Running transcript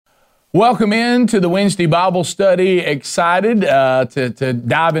Welcome into the Wednesday Bible study. Excited to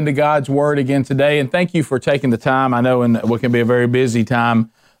dive into God's Word again today. And thank you for taking the time. I know in what can be a very busy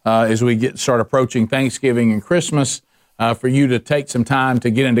time as we start approaching Thanksgiving and Christmas, for you to take some time to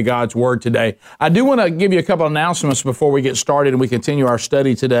get into God's Word today. I do want to give you a couple of announcements before we get started and we continue our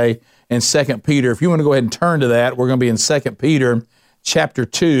study today in 2 Peter. If you want to go ahead and turn to that, we're going to be in 2 Peter chapter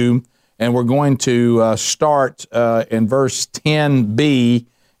 2, and we're going to start in verse 10b,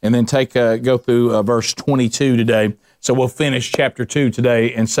 and then go through verse 22 today. So we'll finish chapter 2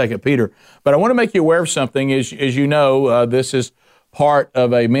 today in 2 Peter. But I want to make you aware of something. As you know, this is part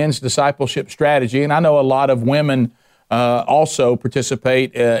of a men's discipleship strategy, and I know a lot of women also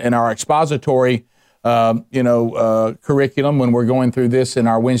participate in our expository curriculum when we're going through this in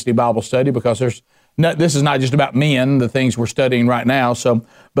our Wednesday Bible study, because this is not just about men, the things we're studying right now.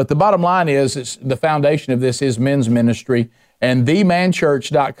 But the bottom line is the foundation of this is men's ministry. And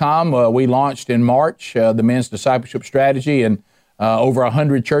themanchurch.com, we launched in March the men's discipleship strategy, and over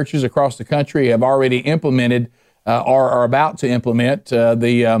 100 churches across the country have already implemented or are about to implement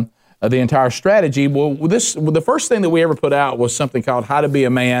the entire strategy. Well, the first thing that we ever put out was something called How to Be a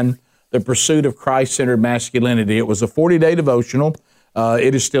Man, the Pursuit of Christ-Centered Masculinity. It was a 40-day devotional.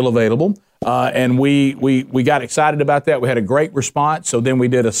 It is still available. And we got excited about that. We had a great response. So then we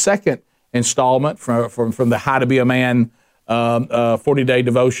did a second installment from the How to Be a Man 40-day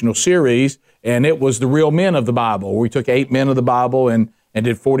devotional series, and it was the real men of the Bible. We took 8 men of the Bible and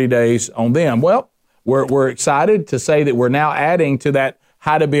did 40 days on them. Well, we're excited to say that we're now adding to that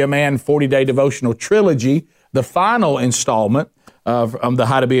How to Be a Man 40-day devotional trilogy, the final installment of the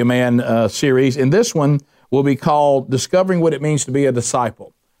How to Be a Man series, and this one will be called Discovering What It Means to Be a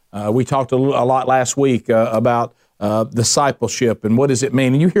Disciple. We talked a lot last week about discipleship and what does it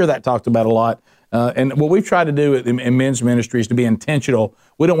mean, and you hear that talked about a lot. And what we've tried to do in men's ministry is to be intentional.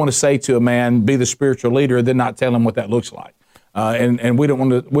 We don't want to say to a man, be the spiritual leader, and then not tell him what that looks like. And we don't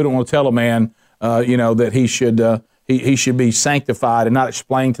want to tell a man, that he should be sanctified and not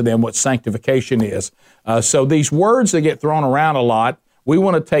explain to them what sanctification is. So these words that get thrown around a lot, we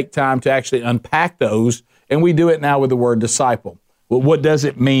want to take time to actually unpack those, and we do it now with the word disciple. Well, what does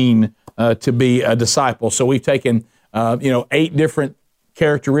it mean to be a disciple? So we've taken 8 different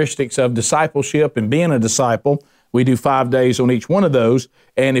characteristics of discipleship and being a disciple. We do 5 days on each one of those.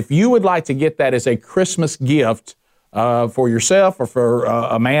 And if you would like to get that as a Christmas gift for yourself or for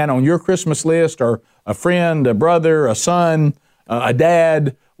a man on your Christmas list, or a friend, a brother, a son, a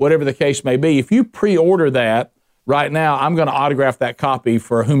dad, whatever the case may be, if you pre-order that right now, I'm going to autograph that copy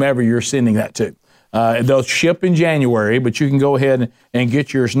for whomever you're sending that to. They'll ship in January, but you can go ahead and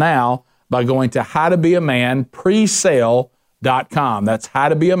get yours now by going to howtobeaman.presale.com. That's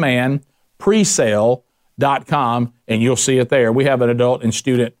howtobeaman.presale.com, and you'll see it there. We have an adult and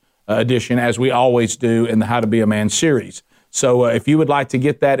student edition, as we always do in the How to Be a Man series. So if you would like to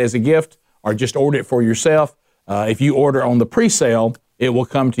get that as a gift or just order it for yourself, if you order on the pre-sale, it will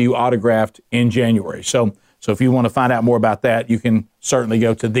come to you autographed in January. So if you want to find out more about that, you can certainly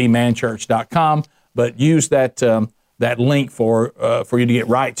go to themanchurch.com, but use that link for you to get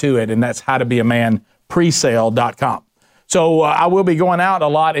right to it, and that's howtobeamanpresale.com. So I will be going out a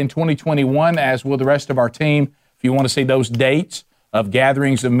lot in 2021, as will the rest of our team. If you want to see those dates of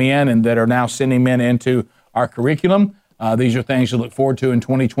gatherings of men and that are now sending men into our curriculum, these are things to look forward to in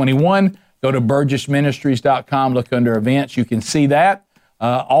 2021. Go to burgessministries.com, look under events. You can see that.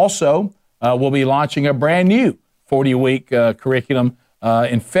 Also, we'll be launching a brand new 40-week curriculum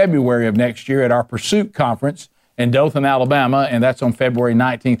in February of next year at our Pursuit Conference in Dothan, Alabama, and that's on February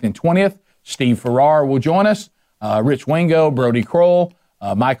 19th and 20th. Steve Farrar will join us. Rich Wingo, Brody Kroll,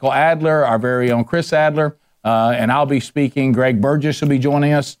 Michael Adler, our very own Chris Adler, and I'll be speaking. Greg Burgess will be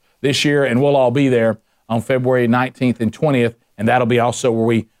joining us this year, and we'll all be there on February 19th and 20th, and that'll be also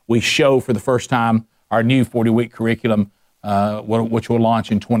where we show for the first time our new 40-week curriculum, which will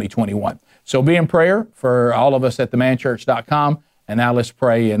launch in 2021. So be in prayer for all of us at themanchurch.com, and now let's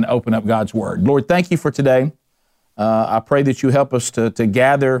pray and open up God's Word. Lord, thank you for today. I pray that you help us to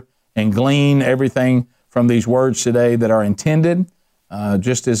gather and glean everything from these words today that are intended,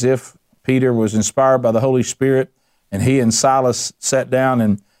 just as if Peter was inspired by the Holy Spirit and he and Silas sat down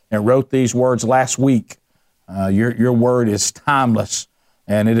and wrote these words last week. Your word is timeless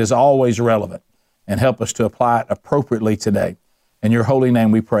and it is always relevant, and help us to apply it appropriately today. In your holy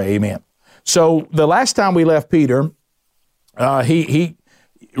name we pray, amen. So the last time we left Peter, he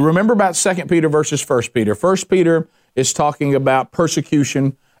remember about 2 Peter versus 1 Peter. 1 Peter is talking about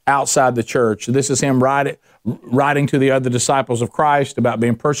persecution outside the church. This is him writing to the other disciples of Christ about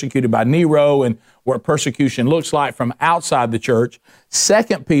being persecuted by Nero and what persecution looks like from outside the church. 2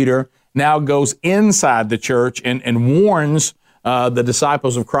 Peter now goes inside the church and warns the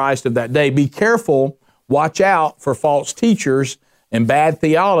disciples of Christ of that day, be careful, watch out for false teachers and bad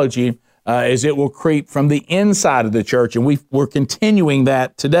theology, as it will creep from the inside of the church. And we're continuing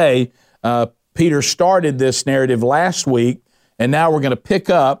that today. Peter started this narrative last week, and now we're going to pick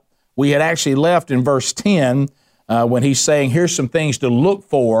up. We had actually left in verse 10 when he's saying, here's some things to look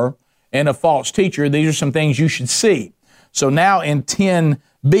for in a false teacher. These are some things you should see. So now in 10b,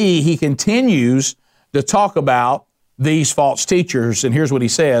 he continues to talk about these false teachers. And here's what he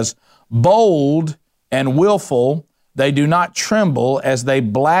says: bold and willful, they do not tremble as they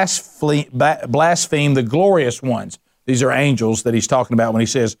blaspheme the glorious ones. These are angels that he's talking about when he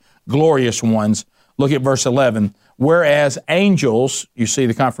says glorious ones. Look at verse 11. Whereas angels, you see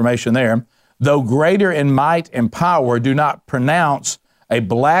the confirmation there, though greater in might and power, do not pronounce a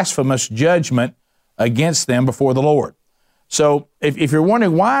blasphemous judgment against them before the Lord. So if you're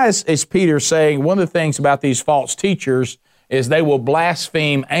wondering why is Peter saying one of the things about these false teachers is they will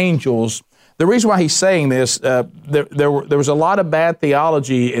blaspheme angels, the reason why he's saying this, there was a lot of bad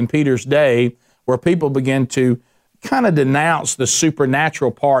theology in Peter's day where people began to kind of denounce the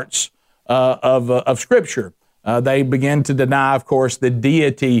supernatural parts of Scripture. They began to deny, of course, the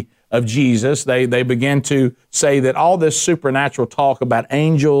deity of Jesus. They began to say that all this supernatural talk about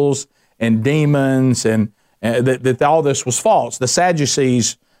angels and demons and that all this was false. The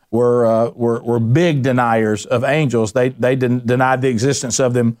Sadducees were big deniers of angels. They denied the existence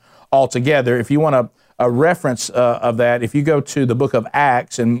of them altogether. If you want a reference of that, if you go to the book of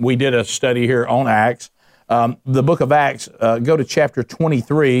Acts, and we did a study here on Acts, the book of Acts, go to chapter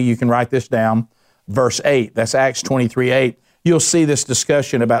 23. You can write this down, verse 8. That's Acts 23:8. You'll see this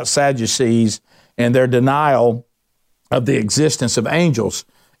discussion about Sadducees and their denial of the existence of angels.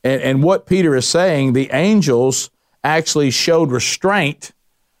 And what Peter is saying, the angels actually showed restraint,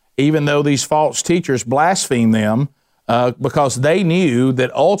 even though these false teachers blasphemed them, because they knew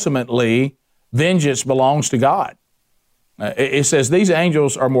that ultimately vengeance belongs to God. It says these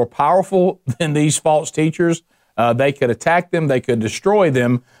angels are more powerful than these false teachers. They could attack them, they could destroy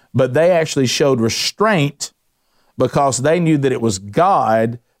them, but they actually showed restraint because they knew that it was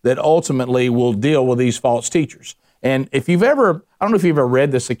God that ultimately will deal with these false teachers. And if you've ever, I don't know if you've ever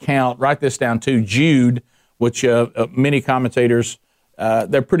read this account, write this down too, Jude, which many commentators,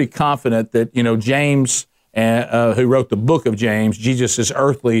 they're pretty confident that, James, who wrote the book of James, Jesus'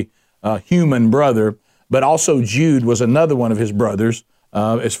 earthly human brother, but also Jude was another one of his brothers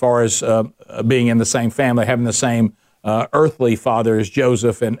as far as being in the same family, having the same earthly father as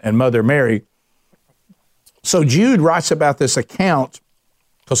Joseph and mother Mary. So Jude writes about this account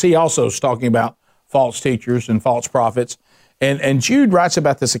because he also is talking about false teachers and false prophets. And Jude writes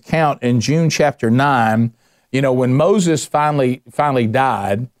about this account in Jude chapter 9. When Moses finally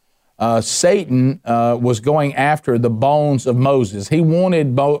died, Satan was going after the bones of Moses. He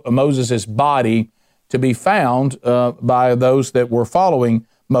wanted Moses' body to be found by those that were following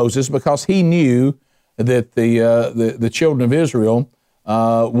Moses because he knew that the children of Israel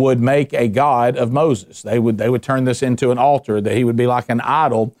would make a god of Moses. They would turn this into an altar, that he would be like an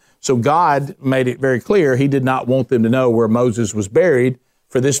idol. So God made it very clear he did not want them to know where Moses was buried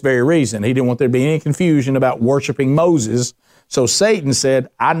for this very reason. He didn't want there to be any confusion about worshiping Moses. So Satan said,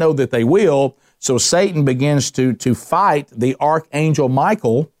 I know that they will. So Satan begins to fight the archangel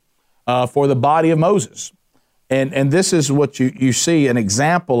Michael for the body of Moses. And this is what you see, an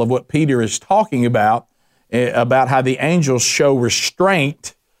example of what Peter is talking about how the angels show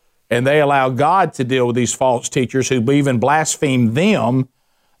restraint and they allow God to deal with these false teachers who even blaspheme them.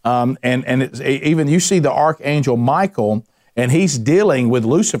 Even you see the archangel Michael, and he's dealing with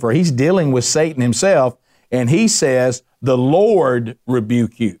Lucifer. He's dealing with Satan himself, and he says, the Lord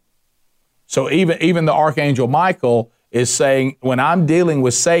rebuke you. So even the archangel Michael is saying, when I'm dealing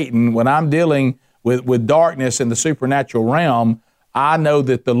with Satan, when I'm dealing with darkness in the supernatural realm, I know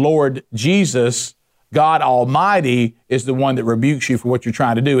that the Lord Jesus, God Almighty, is the one that rebukes you for what you're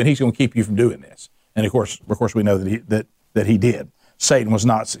trying to do, and he's going to keep you from doing this. And of course we know that he did. Satan was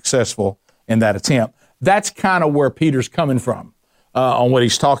not successful in that attempt. That's kind of where Peter's coming from on what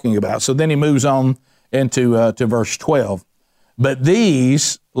he's talking about. So then he moves on into to verse 12. But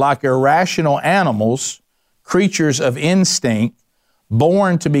these, like irrational animals, creatures of instinct,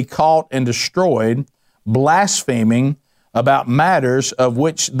 born to be caught and destroyed, blaspheming about matters of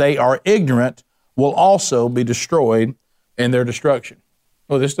which they are ignorant, will also be destroyed in their destruction.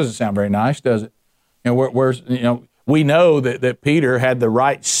 Well, this doesn't sound very nice, does it? We know that Peter had the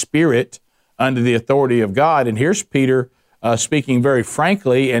right spirit under the authority of God, and here's Peter speaking very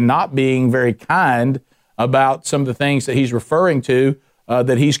frankly and not being very kind about some of the things that he's referring to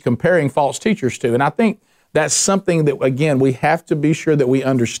that he's comparing false teachers to. And I think that's something that, again, we have to be sure that we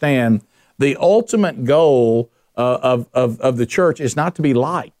understand. The ultimate goal of the church is not to be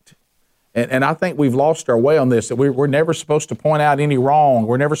liked. And I think we've lost our way on this, that we're never supposed to point out any wrong.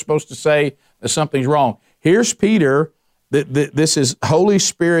 We're never supposed to say that something's wrong. Here's Peter. This is Holy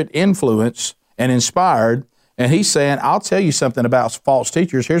Spirit influence and inspired. And he's saying, I'll tell you something about false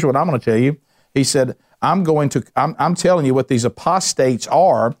teachers. Here's what I'm going to tell you. He said, I'm telling you what these apostates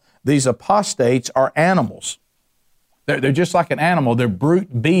are. These apostates are animals. They're just like an animal. They're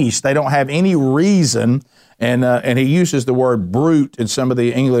brute beasts. They don't have any reason. And he uses the word brute in some of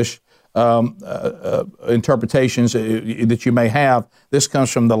the English interpretations that you may have. This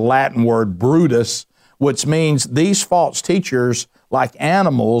comes from the Latin word brutus, which means these false teachers, like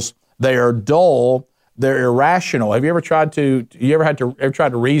animals, they are dull, they're irrational. Have you ever tried to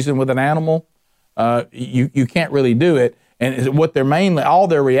reason with an animal? You can't really do it. And what all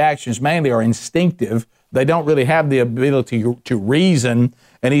their reactions mainly are instinctive. They don't really have the ability to reason.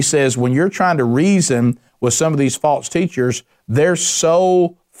 And he says, when you're trying to reason with some of these false teachers, they're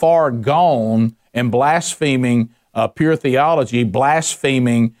so far gone and blaspheming pure theology,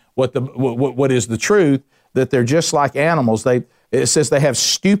 blaspheming what is the truth, that they're just like animals. It says they have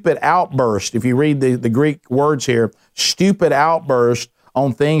stupid outbursts. If you read the Greek words here, stupid outbursts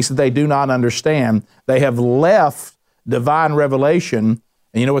on things that they do not understand. They have left divine revelation,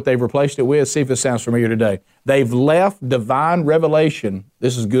 and you know what they've replaced it with? See if this sounds familiar today. They've left divine revelation,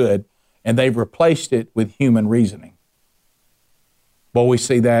 this is good, and they've replaced it with human reasoning. Well, we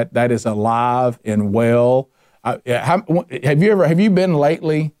see that is alive and well. Have you been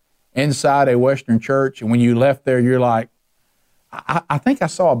lately inside a Western church, and when you left there, you're like, I think I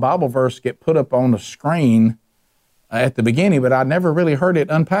saw a Bible verse get put up on the screen at the beginning, but I never really heard it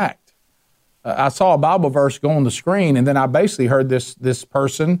unpacked. I saw a Bible verse go on the screen, and then I basically heard this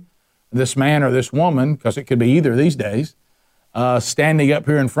person, this man or this woman, because it could be either these days, standing up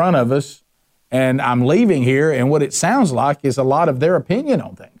here in front of us, and I'm leaving here, and what it sounds like is a lot of their opinion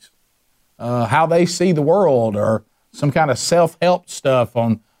on things, how they see the world, or some kind of self-help stuff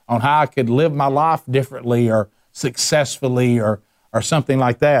on how I could live my life differently or successfully or something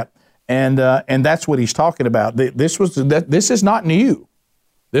like that. And that's what he's talking about. This is not new.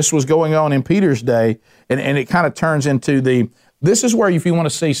 This was going on in Peter's day, and it kind of turns into this is where, if you want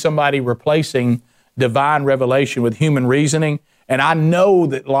to see somebody replacing divine revelation with human reasoning, and I know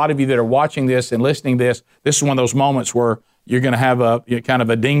that a lot of you that are watching this and listening to this is one of those moments where you're going to have a kind of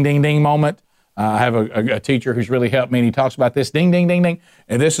a ding, ding, ding moment. I have a teacher who's really helped me, and he talks about this, ding, ding, ding, ding,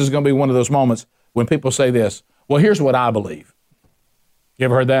 and this is going to be one of those moments when people say this, well, here's what I believe. You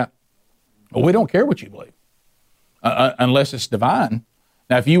ever heard that? Well, we don't care what you believe unless it's divine.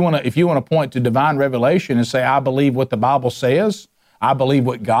 Now, if you want to point to divine revelation and say, I believe what the Bible says, I believe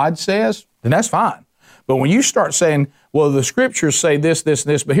what God says, then that's fine. But when you start saying, well, the Scriptures say this, this,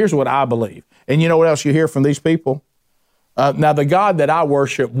 and this, but here's what I believe. And you know what else you hear from these people? Now, the God that I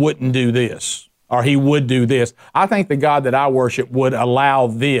worship wouldn't do this, or he would do this. I think the God that I worship would allow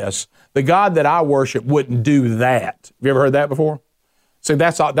this. The God that I worship wouldn't do that. Have you ever heard that before? See,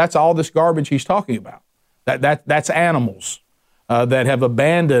 that's all this garbage he's talking about. That's animals that have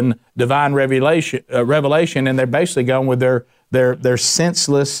abandoned divine revelation, and they're basically going with their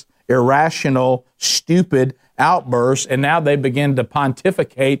senseless, irrational, stupid outbursts, and now they begin to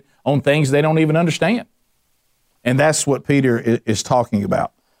pontificate on things they don't even understand. And that's what Peter is talking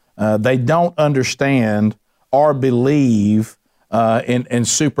about. They don't understand or believe in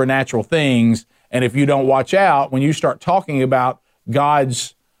supernatural things, and if you don't watch out, when you start talking about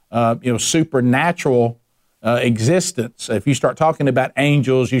God's supernatural existence, if you start talking about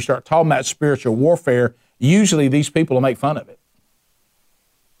angels, you start talking about spiritual warfare, usually these people will make fun of it.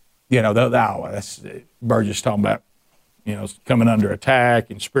 That's Burgess talking about, coming under attack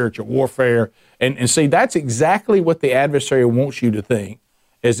and spiritual warfare. And see, that's exactly what the adversary wants you to think,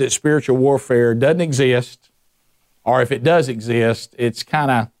 is that spiritual warfare doesn't exist, or if it does exist, it's kind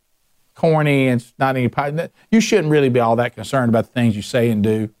of corny and it's not any. You shouldn't really be all that concerned about the things you say and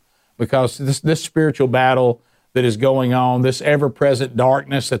do, because this spiritual battle that is going on, this ever-present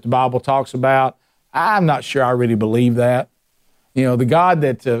darkness that the Bible talks about, I'm not sure I really believe that. The God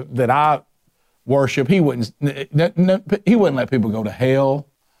that I worship, he wouldn't let people go to hell.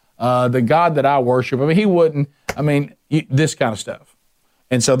 The God that I worship, he wouldn't. This kind of stuff.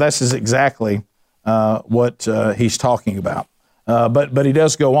 And so this is exactly what he's talking about. But he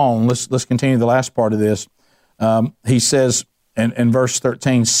does go on. Let's continue the last part of this. He says in verse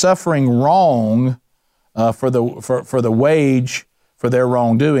 13, suffering wrong for the wage for their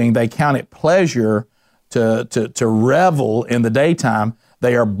wrongdoing, they count it pleasure to revel in the daytime.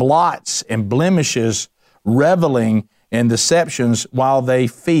 They are blots and blemishes, reveling in deceptions while they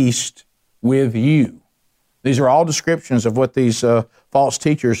feast with you. These are all descriptions of what these false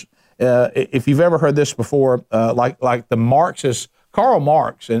teachers, if you've ever heard this before, like the Marxists, Karl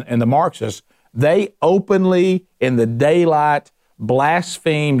Marx and the Marxists, they openly in the daylight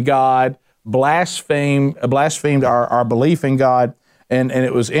blasphemed God, blasphemed our belief in God. And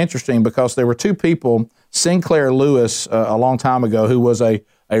it was interesting because there were two people, Sinclair Lewis, a long time ago, who was a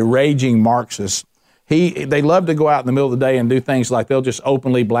raging Marxist. They love to go out in the middle of the day and do things like they'll just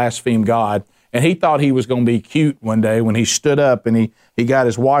openly blaspheme God. And he thought he was going to be cute one day when he stood up and he got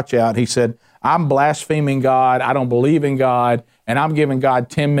his watch out. He said, I'm blaspheming God, I don't believe in God, and I'm giving God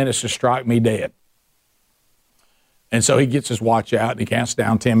 10 minutes to strike me dead. And so he gets his watch out and he counts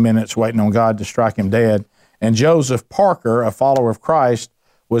down 10 minutes waiting on God to strike him dead. And Joseph Parker, a follower of Christ,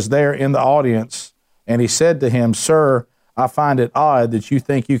 was there in the audience, and he said to him, Sir, I find it odd that you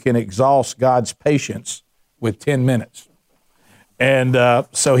think you can exhaust God's patience with 10 minutes. And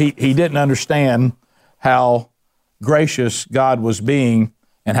so he didn't understand how gracious God was being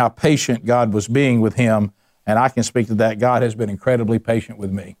and how patient God was being with him. And I can speak to that. God has been incredibly patient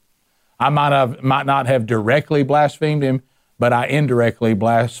with me. I might not have directly blasphemed him, but I indirectly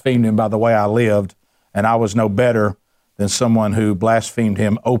blasphemed him by the way I lived. And I was no better than someone who blasphemed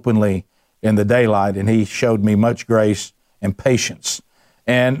him openly in the daylight. And he showed me much grace and patience.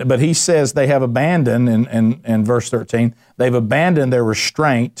 But he says they have abandoned, in verse 13, they've abandoned their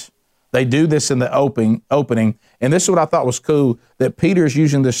restraint. They do this in the opening. And this is what I thought was cool, that Peter's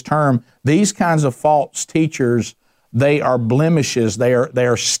using this term. These kinds of false teachers, they are blemishes, they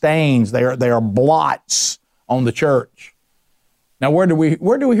are stains, they are blots on the church. Now, where do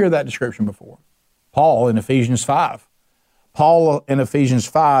we hear that description before? Paul in Ephesians 5. Paul in Ephesians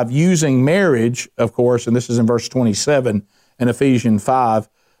 5, using marriage, of course, and this is in verse 27 in Ephesians 5,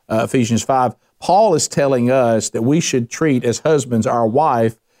 Paul is telling us that we should treat as husbands our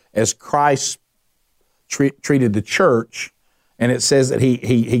wife as Christ treated the church. And it says that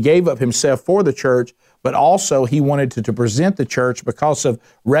he gave up himself for the church, but also he wanted to present the church because of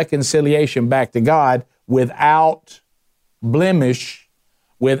reconciliation back to God without blemish,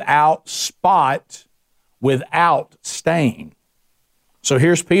 without spot, without stain. So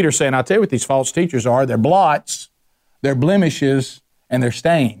here's Peter saying, I'll tell you what these false teachers are. They're blots, they're blemishes, and they're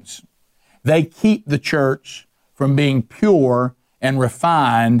stains. They keep the church from being pure and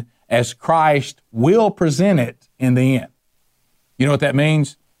refined as Christ will present it in the end. You know what that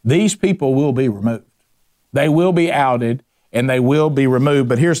means? These people will be removed. They will be outed and they will be removed.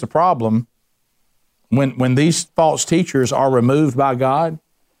 But here's the problem. When these false teachers are removed by God,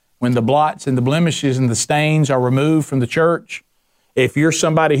 when the blots and the blemishes and the stains are removed from the church, if you're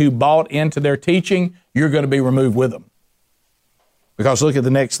somebody who bought into their teaching, you're going to be removed with them. Because look at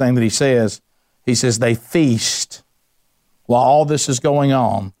the next thing that he says. He says they feast while all this is going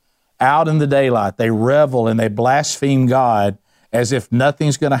on. Out in the daylight, they revel and they blaspheme God as if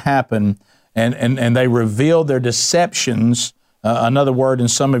nothing's going to happen. And they reveal their deceptions. Another word in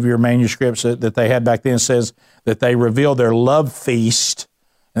some of your manuscripts that they had back then says that they reveal their love feast.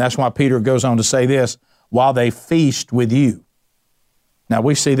 And that's why Peter goes on to say this, while they feast with you. Now,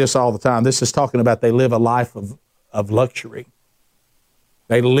 we see this all the time. This is talking about they live a life of luxury.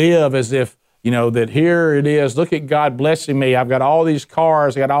 They live as if, that here it is. Look at God blessing me. I've got all these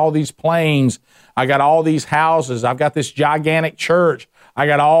cars. I got all these planes. I got all these houses. I've got this gigantic church. I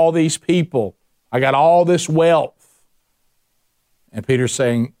got all these people. I got all this wealth. And Peter's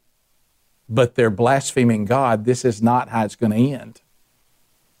saying, but they're blaspheming God. This is not how it's going to end.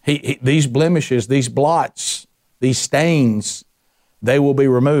 These blemishes, these blots, these stains, they will be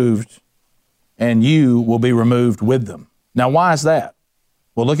removed, and you will be removed with them. Now, why is that?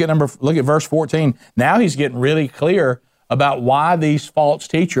 Well, look at verse 14. Now he's getting really clear about why these false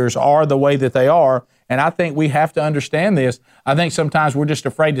teachers are the way that they are. And I think we have to understand this. I think sometimes we're just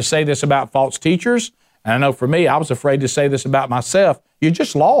afraid to say this about false teachers. And I know for me, I was afraid to say this about myself. You're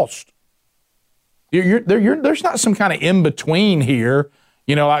just lost. There's not some kind of in-between here.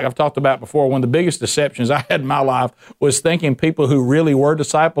 Like I've talked about before, one of the biggest deceptions I had in my life was thinking people who really were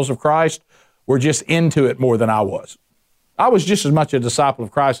disciples of Christ were just into it more than I was. I was just as much a disciple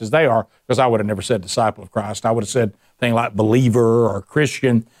of Christ as they are, because I would have never said disciple of Christ. I would have said things like believer or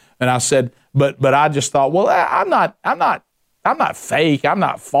Christian. And I said, but I just thought, well, I'm not fake. I'm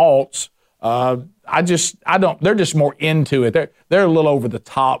not false. They're just more into it. They're a little over the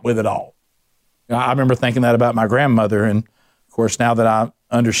top with it all. I remember thinking that about my grandmother. And of course, now that I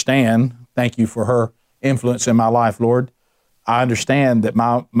understand, thank you for her influence in my life, Lord. I understand that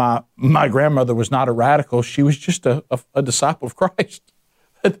my grandmother was not a radical. She was just a disciple of Christ.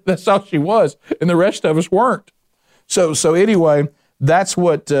 That's all she was, and the rest of us weren't. So anyway, that's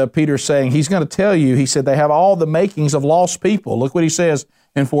what Peter's saying. He's going to tell you, he said, they have all the makings of lost people. Look what he says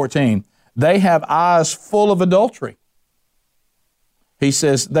in 14. They have eyes full of adultery. He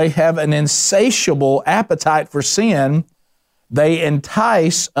says they have an insatiable appetite for sin. They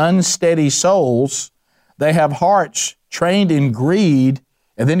entice unsteady souls. They have hearts trained in greed.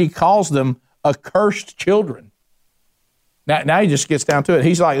 And then he calls them accursed children. Now he just gets down to it.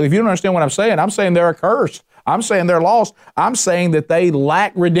 He's like, if you don't understand what I'm saying they're accursed. I'm saying they're lost. I'm saying that they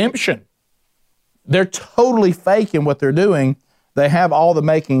lack redemption. They're totally fake in what they're doing. They have all the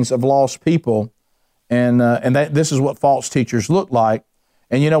makings of lost people. And this is what false teachers look like.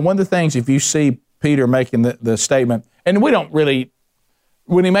 And, one of the things, if you see Peter making the statement, and we don't really,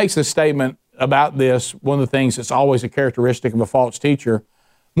 when he makes the statement about this, one of the things that's always a characteristic of a false teacher,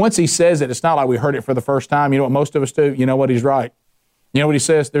 once he says it, it's not like we heard it for the first time. You know what most of us do? You know what? He's right. You know what he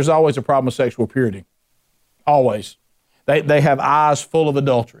says? There's always a problem with sexual purity. Always. They have eyes full of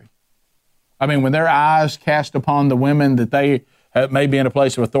adultery. I mean, when their eyes cast upon the women that they may be in a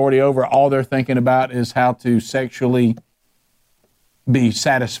place of authority over, all they're thinking about is how to sexually be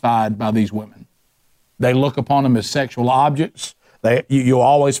satisfied by these women. They look upon them as sexual objects. You'll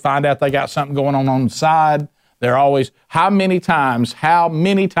always find out they got something going on the side. They're always, how many times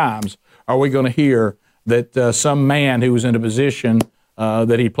are we going to hear that some man who was in a position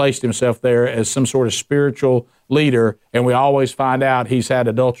that he placed himself there as some sort of spiritual leader, and we always find out he's had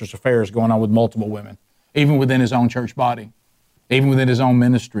adulterous affairs going on with multiple women, even within his own church body, even within his own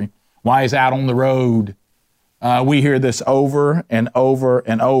ministry. While he's out on the road, we hear this over and over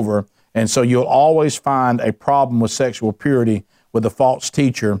and over. And so you'll always find a problem with sexual purity with a false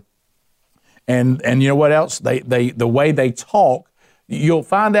teacher. And you know what else? The way they talk, you'll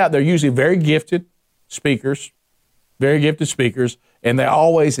find out they're usually very gifted speakers, and they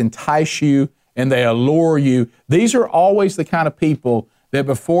always entice you and they allure you. These are always the kind of people that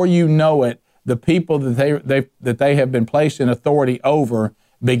before you know it, the people that they have been placed in authority over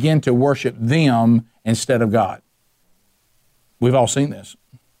begin to worship them instead of God. We've all seen this.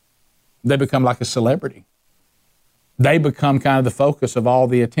 They become like a celebrity. They become kind of the focus of all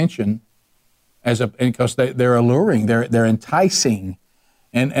the attention because they're alluring, they're enticing.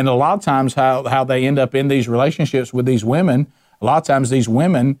 And a lot of times how they end up in these relationships with these women, a lot of times these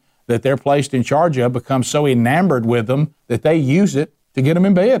women that they're placed in charge of become so enamored with them that they use it to get them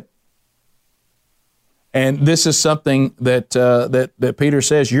in bed. And this is something that Peter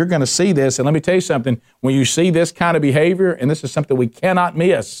says, you're going to see this. And let me tell you something, when you see this kind of behavior, and this is something we cannot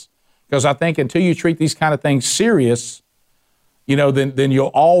miss, because I think until you treat these kind of things serious, then you'll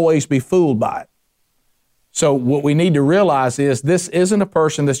always be fooled by it. So what we need to realize is this isn't a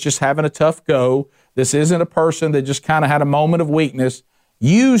person that's just having a tough go. This isn't a person that just kind of had a moment of weakness.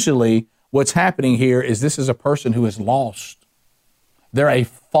 Usually what's happening here is this is a person who is lost. They're a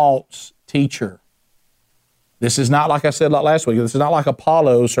false teacher. This is not, like I said last week, this is not like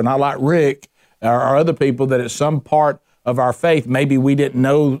Apollos or not like Rick or other people that at some part of our faith, maybe we didn't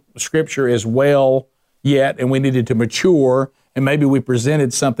know Scripture as well yet and we needed to mature, and maybe we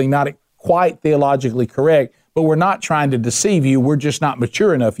presented something not quite theologically correct, but we're not trying to deceive you. We're just not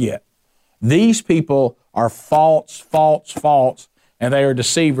mature enough yet. These people are false, and they are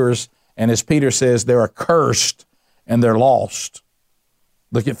deceivers. And as Peter says, they're accursed and they're lost.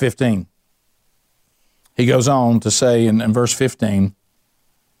 Look at 15. He goes on to say in verse 15,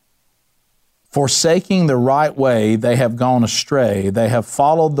 forsaking the right way, they have gone astray. They have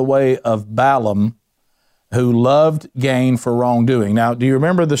followed the way of Balaam, who loved gain for wrongdoing. Now, do you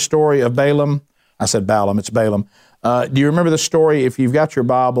remember the story of Balaam? I said Balaam, it's Balaam. Do you remember the story? If you've got your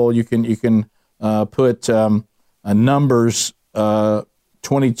Bible, you can put Numbers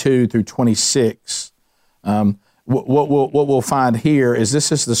 22 through 26. What we'll find here is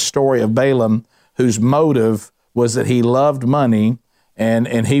this is the story of Balaam, whose motive was that he loved money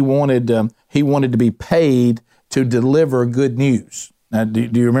and he wanted to be paid to deliver good news. Now, do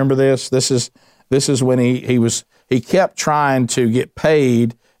you remember this? This is when he kept trying to get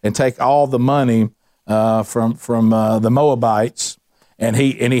paid and take all the money from the Moabites, and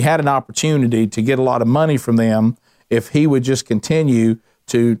he had an opportunity to get a lot of money from them if he would just continue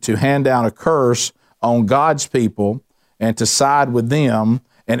to hand down a curse on God's people and to side with them.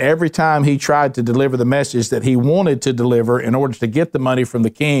 And every time he tried to deliver the message that he wanted to deliver in order to get the money from the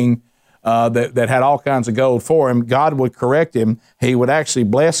king that had all kinds of gold for him, God would correct him. He would actually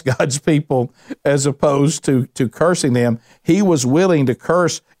bless God's people as opposed to cursing them. He was willing to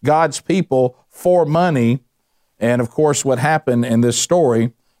curse God's people for money, And of course, what happened in this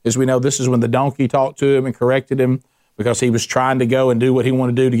story is we know this is when the donkey talked to him and corrected him because he was trying to go and do what he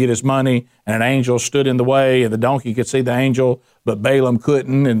wanted to do to get his money, and an angel stood in the way, and the donkey could see the angel, but Balaam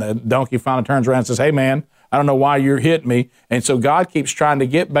couldn't, and the donkey finally turns around and says, hey, man, I don't know why you're hitting me. And so God keeps trying to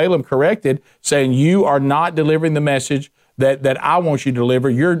get Balaam corrected, saying, you are not delivering the message that I want you to deliver.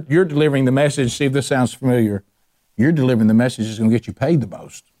 You're delivering the message. See if this sounds familiar. You're delivering the message that's going to get you paid the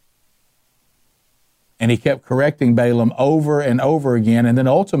most. And he kept correcting Balaam over and over again. And then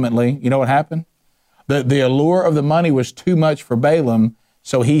ultimately, you know what happened? The allure of the money was too much for Balaam,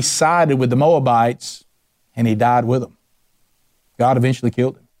 so he sided with the Moabites, and he died with them. God eventually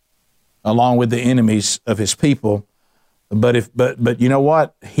killed him, along with the enemies of his people. But you know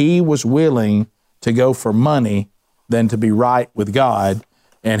what? He was willing to go for money than to be right with God.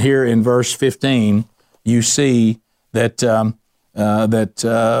 And here in verse 15, you see that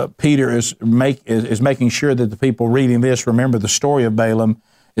Peter is making sure that the people reading this remember the story of Balaam.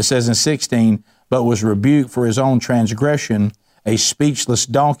 It says in 16, but was rebuked for his own transgression. A speechless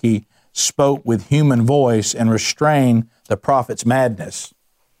donkey spoke with human voice and restrained the prophet's madness.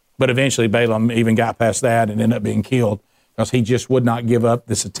 But eventually Balaam even got past that and ended up being killed because he just would not give up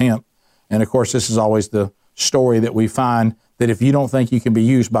this attempt. And of course, this is always the story that we find that if you don't think you can be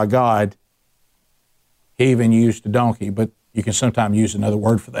used by God, he even used a donkey, but you can sometimes use another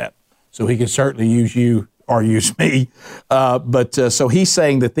word for that. So he can certainly use you or use me. So he's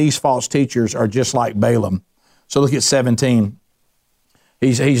saying that these false teachers are just like Balaam. So look at 17.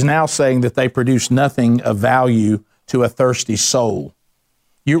 He's now saying that they produce nothing of value to a thirsty soul.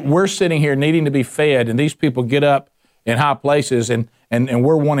 We're sitting here needing to be fed, and these people get up in high places, and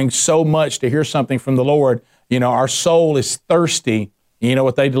we're wanting so much to hear something from the Lord. You know, our soul is thirsty. You know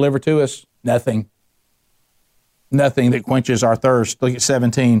what they deliver to us? Nothing. Nothing that quenches our thirst. Look at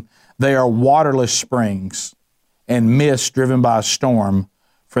 17. They are waterless springs and mist driven by a storm.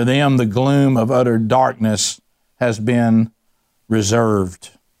 For them, the gloom of utter darkness has been reserved.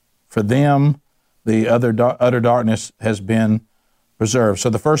 For them, the utter darkness has been reserved.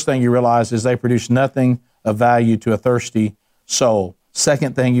 So the first thing you realize is they produce nothing of value to a thirsty soul.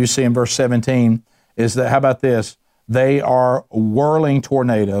 Second thing you see in verse 17 is that, how about this? They are whirling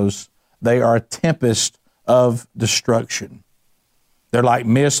tornadoes. They are a tempest of destruction. They're like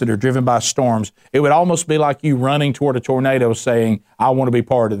mists that are driven by storms. It would almost be like you running toward a tornado saying, I want to be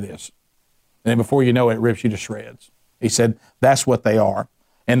part of this. And then before you know it, it rips you to shreds. He said, that's what they are.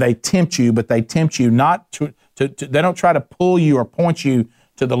 And they tempt you, but they tempt you not to they don't try to pull you or point you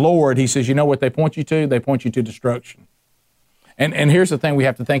to the Lord. He says, you know what they point you to? They point you to destruction. And here's the thing we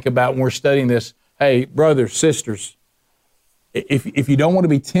have to think about when we're studying this. Hey, brothers, sisters, if you don't want to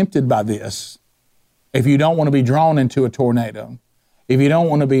be tempted by this, if you don't want to be drawn into a tornado, if you don't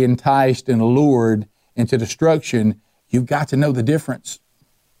want to be enticed and lured into destruction, you've got to know the difference.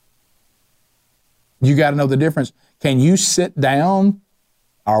 You got to know the difference. Can you sit down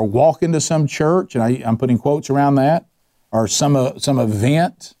or walk into some church, and I'm putting quotes around that, or some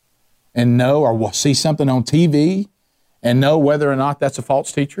event and know, or see something on TV and know whether or not that's a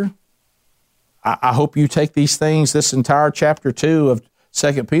false teacher? I hope you take these things. This entire chapter 2 of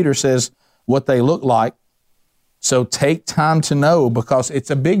 2 Peter says what they look like. So take time to know, because it's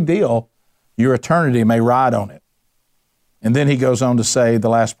a big deal. Your eternity may ride on it. And then he goes on to say, the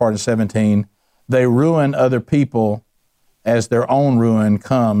last part of 17, they ruin other people as their own ruin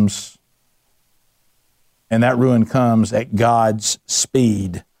comes, and that ruin comes at God's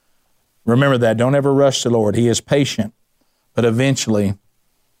speed. Remember that. Don't ever rush the Lord. He is patient, but eventually,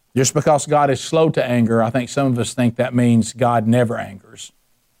 just because God is slow to anger, I think some of us think that means God never angers.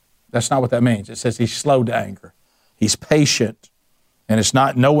 That's not what that means. It says he's slow to anger. He's patient, and it's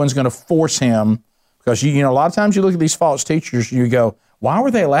not, no one's going to force him, because you know, a lot of times you look at these false teachers and you go, why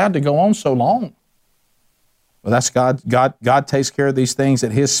were they allowed to go on so long? Well, that's God. God takes care of these things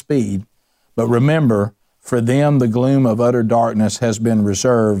at his speed. But remember, for them the gloom of utter darkness has been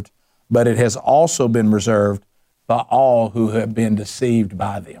reserved, but it has also been reserved by all who have been deceived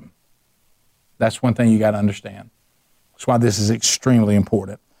by them. That's one thing you got to understand. That's why this is extremely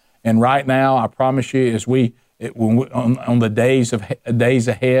important. And right now, I promise you, as on the days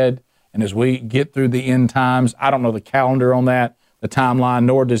ahead, and as we get through the end times, I don't know the calendar on that, the timeline,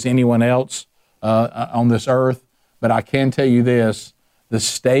 nor does anyone else on this earth. But I can tell you this: the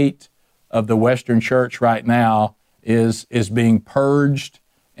state of the Western church right now is being purged,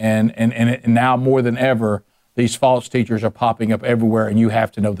 and now more than ever, these false teachers are popping up everywhere, and you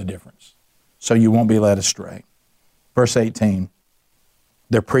have to know the difference so you won't be led astray. Verse 18,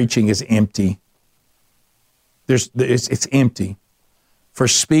 their preaching is empty. It's empty. For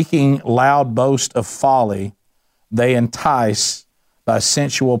speaking loud boast of folly, they entice by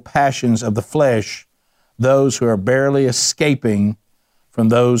sensual passions of the flesh those who are barely escaping from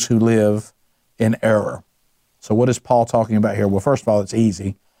those who live in error. So what is Paul talking about here? Well, first of all, it's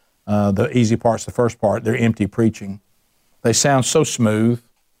easy. The easy part's the first part. They're empty preaching. They sound so smooth.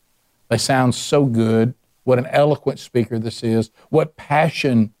 They sound so good. What an eloquent speaker this is. What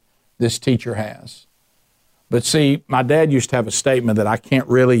passion this teacher has. But see, my dad used to have a statement that I can't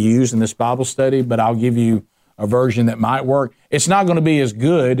really use in this Bible study, but I'll give you a version that might work. It's not going to be as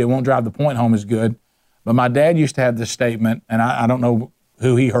good. It won't drive the point home as good. But my dad used to have this statement, and I don't know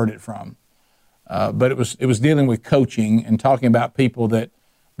who he heard it from. But it was dealing with coaching and talking about people that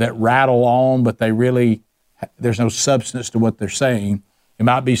rattle on, but there's no substance to what they're saying. It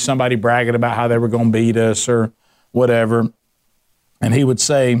might be somebody bragging about how they were going to beat us or whatever. And he would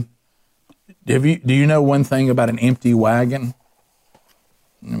say, do you know one thing about an empty wagon?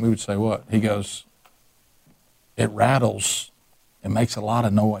 And we would say, what? He goes, it rattles. It makes a lot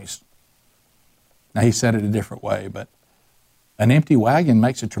of noise. Now, he said it a different way, but an empty wagon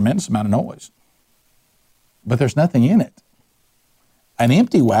makes a tremendous amount of noise. But there's nothing in it. An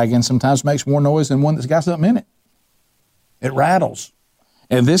empty wagon sometimes makes more noise than one that's got something in it. It rattles.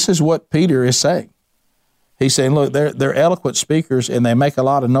 And this is what Peter is saying. He's saying, look, they're eloquent speakers and they make a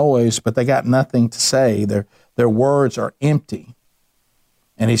lot of noise, but they got nothing to say. Their words are empty.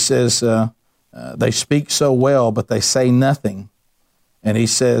 And he says, they speak so well, but they say nothing. And he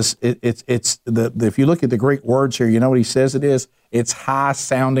says, if you look at the Greek words here, you know what he says it is? It's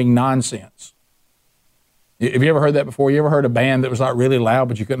high-sounding nonsense. Have you ever heard that before? You ever heard a band that was like really loud,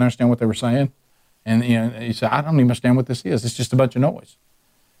 but you couldn't understand what they were saying? And you say, I don't even understand what this is. It's just a bunch of noise.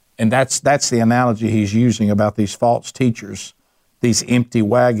 And that's the analogy he's using about these false teachers, these empty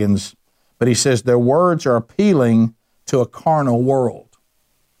wagons. But he says their words are appealing to a carnal world.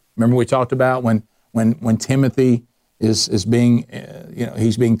 Remember we talked about when Timothy is being,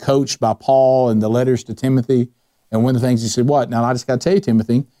 he's being coached by Paul in the letters to Timothy. And one of the things he said, what? Now, I just got to tell you,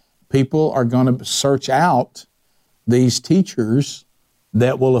 Timothy, people are going to search out these teachers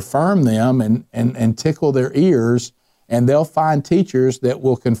that will affirm them and tickle their ears, and they'll find teachers that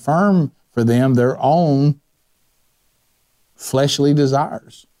will confirm for them their own fleshly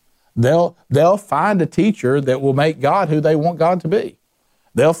desires. They'll find a teacher that will make God who they want God to be.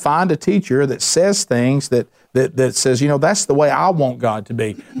 They'll find a teacher that says things that says, that's the way I want God to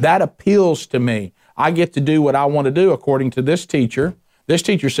be. That appeals to me. I get to do what I want to do according to this teacher. This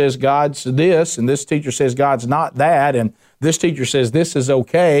teacher says God's this, and this teacher says God's not that, and this teacher says this is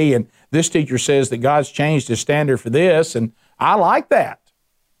okay, and this teacher says that God's changed his standard for this, and I like that.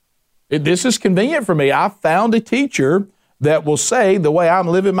 This is convenient for me. I found a teacher that will say the way I'm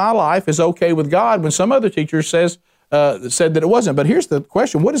living my life is okay with God when some other teacher said that it wasn't. But here's the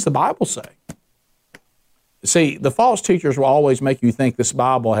question, what does the Bible say? See, the false teachers will always make you think this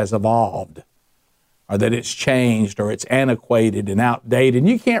Bible has evolved, or that it's changed, or it's antiquated and outdated. And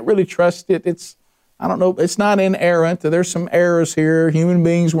you can't really trust it. It's not inerrant. There's some errors here. Human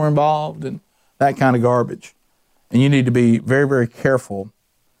beings were involved and that kind of garbage. And you need to be very, very careful.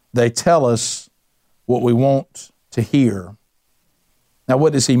 They tell us what we want to hear. Now,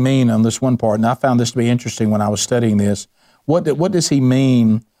 what does he mean on this one part? And I found this to be interesting when I was studying this. What does he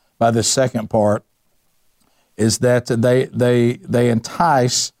mean by this second part? Is that they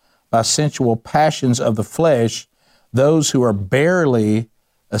entice by sensual passions of the flesh those who are barely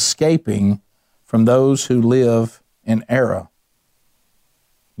escaping from those who live in error.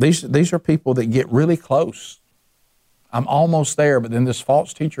 These are people that get really close. I'm almost there, but then this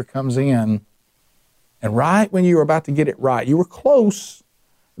false teacher comes in, and right when you were about to get it right, you were close,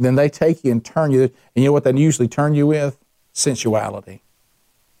 then they take you and turn you. And you know what they usually turn you with? Sensuality.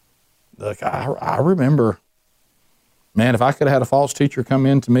 Look, I remember, man, if I could have had a false teacher come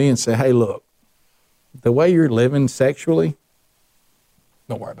in to me and say, hey, look, the way you're living sexually,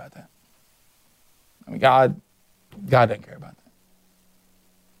 don't worry about that. I mean, God doesn't care about that.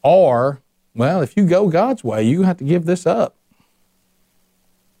 Or, well, if you go God's way, you have to give this up.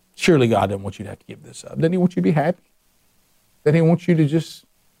 Surely God doesn't want you to have to give this up. Doesn't he want you to be happy? Doesn't he want you to just,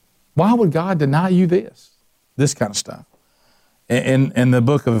 why would God deny you this? This kind of stuff. In the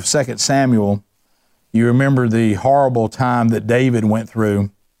book of 2 Samuel, you remember the horrible time that David went through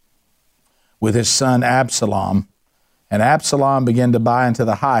with his son Absalom. And Absalom began to buy into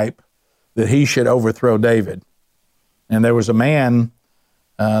the hype that he should overthrow David. And there was a man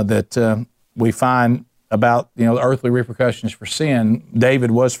that we find about the earthly repercussions for sin.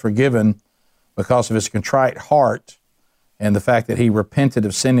 David was forgiven because of his contrite heart and the fact that he repented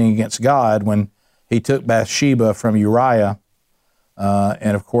of sinning against God when he took Bathsheba from Uriah,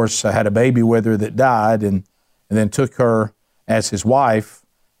 and of course had a baby with her that died. And and then took her as his wife,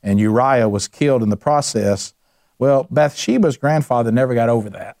 and Uriah was killed in the process. Well, Bathsheba's grandfather never got over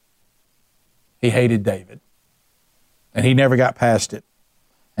that. He hated David, and he never got past it.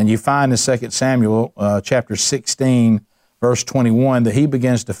 And you find in 2 Samuel chapter 16, verse 21, that he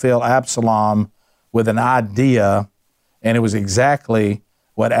begins to fill Absalom with an idea, and it was exactly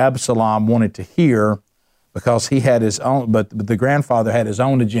what Absalom wanted to hear, because he had his own, but the grandfather had his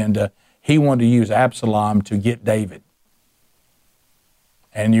own agenda. He wanted to use Absalom to get David.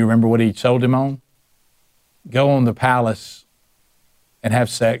 And you remember what he sold him on? Go on the palace and have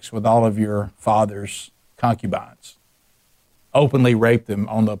sex with all of your father's concubines. Openly rape them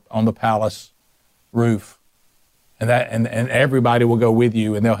on the palace roof. And everybody will go with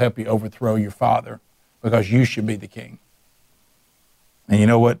you, and they'll help you overthrow your father, because you should be the king. And you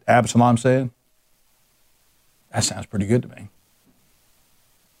know what Absalom said? That sounds pretty good to me.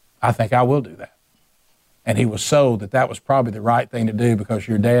 I think I will do that. And he was sold that was probably the right thing to do, because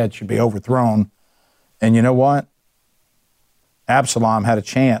your dad should be overthrown. And you know what? Absalom had a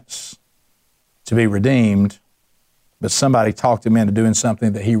chance to be redeemed, but somebody talked him into doing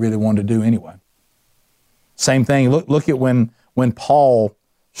something that he really wanted to do anyway. Same thing. Look at when Paul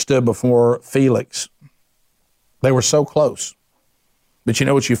stood before Felix. They were so close. But you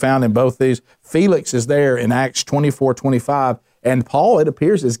know what you found in both these? Felix is there in Acts 24:25, and Paul, it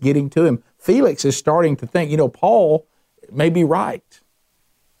appears, is getting to him. Felix is starting to think, Paul may be right.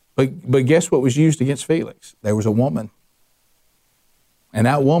 But guess what was used against Felix? There was a woman. And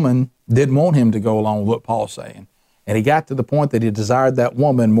that woman didn't want him to go along with what Paul's saying. And he got to the point that he desired that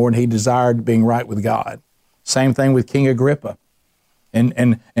woman more than he desired being right with God. Same thing with King Agrippa.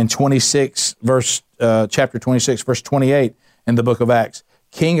 In chapter 26, verse 28 in the book of Acts,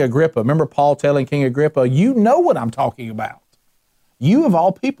 King Agrippa, remember Paul telling King Agrippa, you know what I'm talking about. You of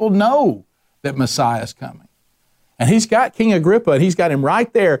all people know that Messiah is coming. And he's got King Agrippa, and he's got him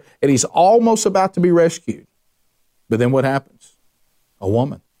right there, and he's almost about to be rescued. But then what happens? A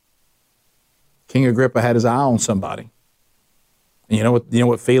woman. King Agrippa had his eye on somebody. And you know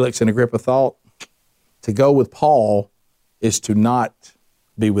what Felix and Agrippa thought? To go with Paul is to not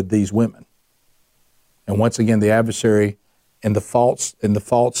be with these women. And once again, the adversary and the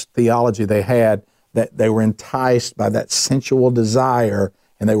false theology they had, that they were enticed by that sensual desire,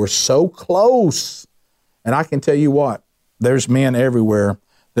 and they were so close. And I can tell you what, there's men everywhere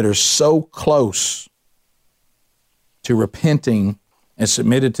that are so close to repenting and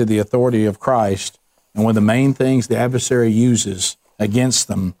submitted to the authority of Christ. And one of the main things the adversary uses against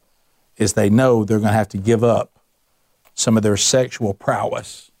them is they know they're going to have to give up some of their sexual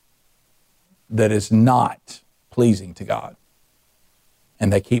prowess that is not pleasing to God.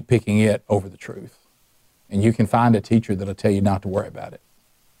 And they keep picking it over the truth. And you can find a teacher that'll tell you not to worry about it.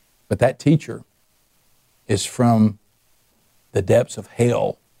 But that teacher is from the depths of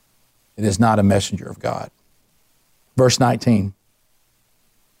hell. It is not a messenger of God. Verse 19.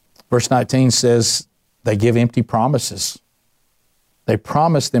 Verse 19 says they give empty promises. They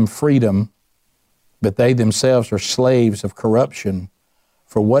promise them freedom, but they themselves are slaves of corruption.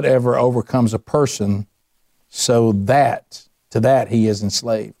 For whatever overcomes a person, so that to that he is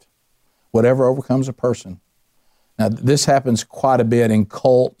enslaved. Whatever overcomes a person. Now, this happens quite a bit in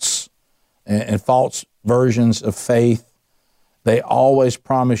cults and false versions of faith. They always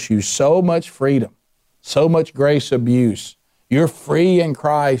promise you so much freedom, so much grace abuse. You're free in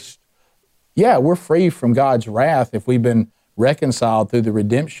Christ. Yeah, we're free from God's wrath if we've been reconciled through the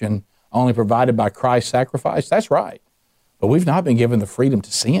redemption only provided by Christ's sacrifice. That's right. But we've not been given the freedom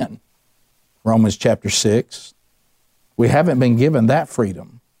to sin. Romans chapter 6. We haven't been given that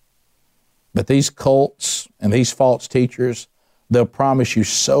freedom. But these cults and these false teachers, they'll promise you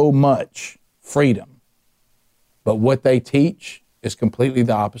so much freedom. But what they teach is completely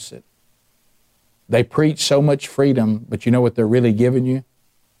the opposite. They preach so much freedom, but you know what they're really giving you?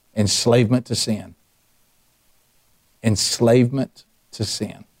 Enslavement to sin. Enslavement to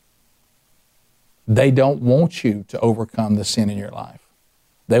sin. They don't want you to overcome the sin in your life.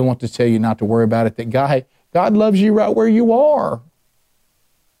 They want to tell you not to worry about it, that God loves you right where you are.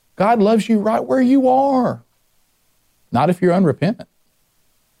 God loves you right where you are. Not if you're unrepentant.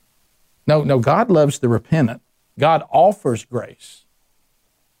 No, God loves the repentant. God offers grace.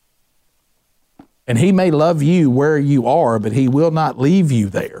 And He may love you where you are, but He will not leave you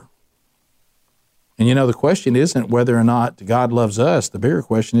there. And you know, the question isn't whether or not God loves us. The bigger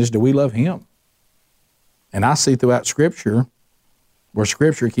question is, do we love Him? And I see throughout Scripture where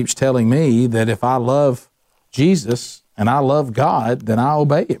Scripture keeps telling me that if I love Jesus and I love God, then I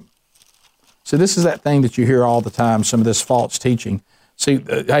obey Him. So this is that thing that you hear all the time, some of this false teaching. See,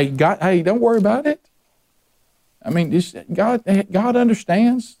 hey, don't worry about it. I mean, God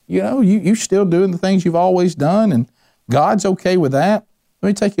understands. You know, you're still doing the things you've always done, and God's okay with that. Let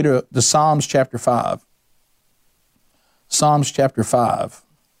me take you to Psalms chapter 5. Psalms chapter 5.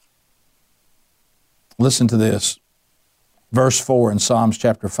 Listen to this. Verse 4 in Psalms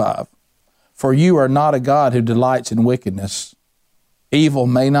chapter 5. For you are not a God who delights in wickedness. Evil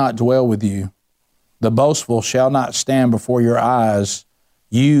may not dwell with you. The boastful shall not stand before your eyes.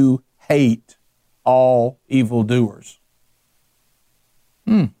 You hate all evildoers.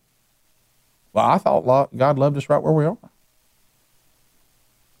 Well, I thought God loved us right where we are.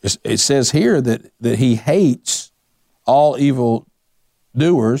 It says here that he hates all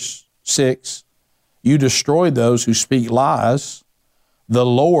evildoers. 6, you destroy those who speak lies. The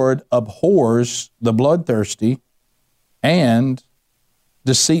Lord abhors the bloodthirsty and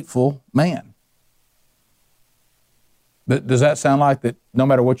deceitful man. But does that sound like that no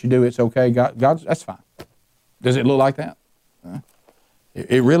matter what you do, it's okay? God's, that's fine. Does it look like that?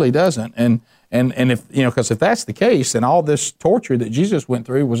 It really doesn't. And if, you know, because if that's the case, then all this torture that Jesus went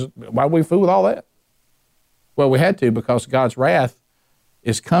through why would we fool with all that? Well, we had to, because God's wrath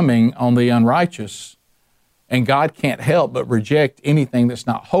is coming on the unrighteous, and God can't help but reject anything that's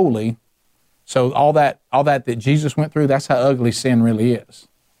not holy. So all that Jesus went through, that's how ugly sin really is.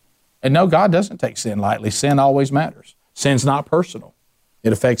 And no, God doesn't take sin lightly. Sin always matters. Sin's not personal.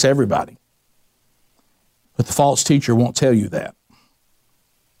 It affects everybody. But the false teacher won't tell you that.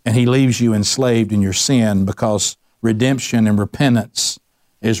 And he leaves you enslaved in your sin, because redemption and repentance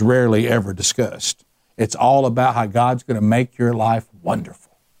is rarely ever discussed. It's all about how God's going to make your life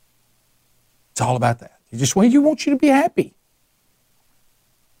wonderful. It's all about that. He just wants you to be happy.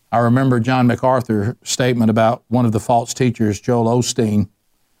 I remember John MacArthur's statement about one of the false teachers, Joel Osteen,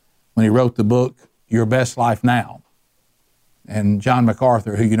 when he wrote the book, Your Best Life Now. And John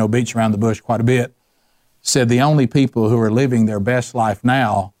MacArthur, who, you know, beats around the bush quite a bit, said the only people who are living their best life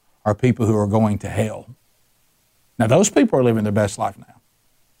now are people who are going to hell. Now, those people are living their best life now.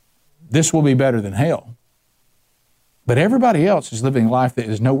 This will be better than hell. But everybody else is living a life that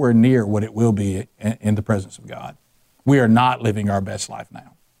is nowhere near what it will be in the presence of God. We are not living our best life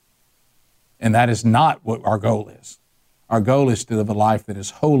now. And that is not what our goal is. Our goal is to live a life that is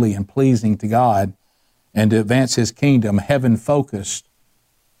holy and pleasing to God, and to advance His kingdom, heaven-focused,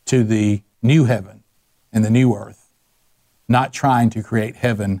 to the new heaven and the new earth, not trying to create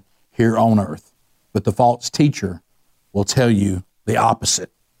heaven here on earth. But the false teacher will tell you the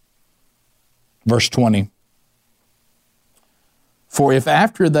opposite. Verse 20. For if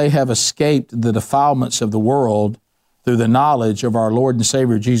after they have escaped the defilements of the world through the knowledge of our Lord and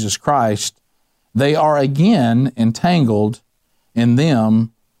Savior Jesus Christ, they are again entangled in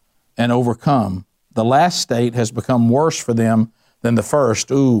them and overcome, the last state has become worse for them than the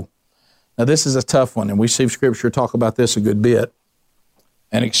first. Now this is a tough one, and we see Scripture talk about this a good bit.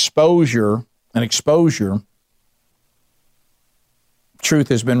 An exposure, truth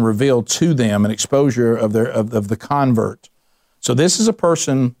has been revealed to them, an exposure of the convert. So this is a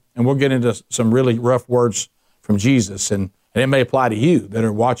person, and we'll get into some really rough words from Jesus, and it may apply to you that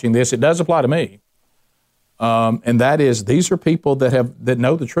are watching this. It does apply to me. And that is, these are people that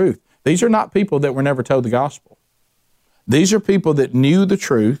know the truth. These are not people that were never told the gospel. These are people that knew the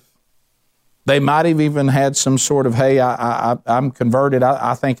truth. They might have even had some sort of, hey, I'm converted.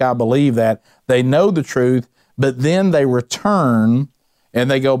 I think I believe that. They know the truth, but then they return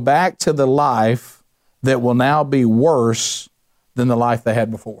and they go back to the life that will now be worse than the life they had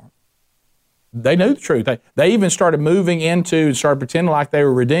before. They knew the truth. They even started moving into, started pretending like they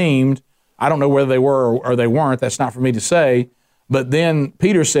were redeemed. I don't know whether they were or they weren't. That's not for me to say. But then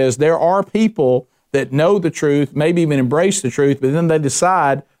Peter says there are people that know the truth, maybe even embrace the truth, but then they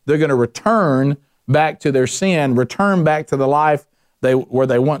decide they're going to return back to their sin, return back to the life where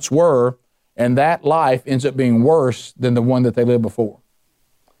they once were, and that life ends up being worse than the one that they lived before.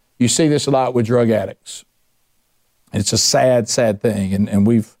 You see this a lot with drug addicts. It's a sad, sad thing,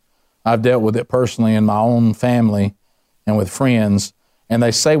 and I've dealt with it personally in my own family and with friends, and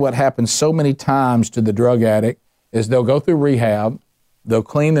they say what happens so many times to the drug addict is they'll go through rehab, they'll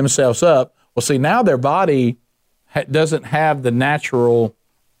clean themselves up. Well, see, now their body doesn't have the natural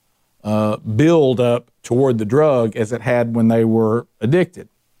build up toward the drug as it had when they were addicted.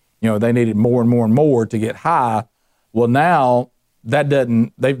 You know, they needed more and more and more to get high. Well, now that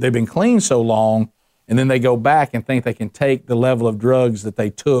doesn't, they've been clean so long, and then they go back and think they can take the level of drugs that they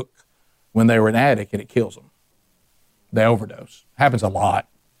took when they were an addict, and it kills them. They overdose. Happens a lot.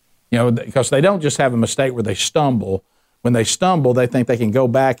 You know, because they don't just have a mistake where they stumble. When they stumble, they think they can go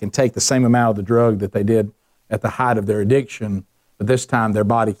back and take the same amount of the drug that they did at the height of their addiction, but this time their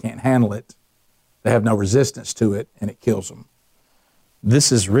body can't handle it, They have no resistance to it, and it kills them.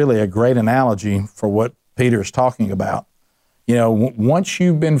 This is really a great analogy for what Peter is talking about. You know, once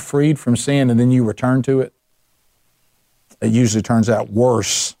you've been freed from sin and then you return to it, it usually turns out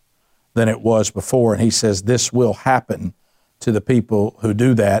worse than it was before. And he says this will happen to the people who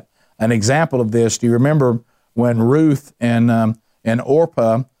do that. An example of this, do you remember when Ruth and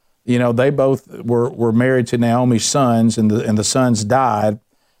Orpah, you know, they both were married to Naomi's sons, and the sons died,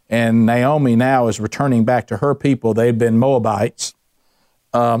 and Naomi now is returning back to her people. They've been Moabites,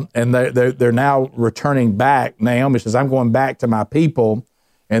 and they're now returning back. Naomi says, I'm going back to my people,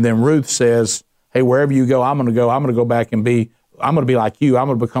 and then Ruth says, hey, wherever you go, I'm going to go back and I'm going to be like you. I'm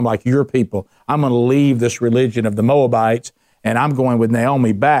going to become like your people. I'm going to leave this religion of the Moabites, and I'm going with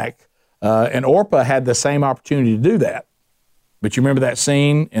Naomi back. And Orpah had the same opportunity to do that. But you remember that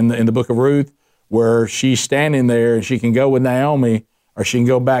scene in the book of Ruth where she's standing there and she can go with Naomi or she can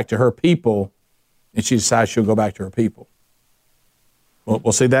go back to her people, and she decides she'll go back to her people.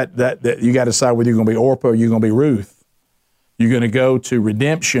 Well, see, that you got to decide whether you're going to be Orpah or you're going to be Ruth. You're going to go to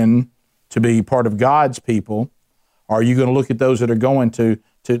redemption to be part of God's people, or are you going to look at those that are going to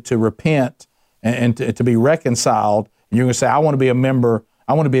repent and to be reconciled, and you're going to say, I want to be a member,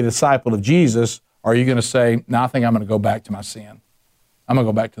 I want to be a disciple of Jesus, or are you going to say, no, I think I'm going to go back to my sin. I'm going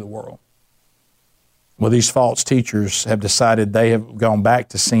to go back to the world. Well, these false teachers have decided they have gone back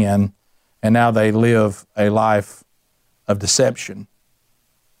to sin, and now they live a life of deception.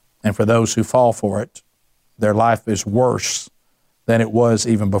 And for those who fall for it, their life is worse than it was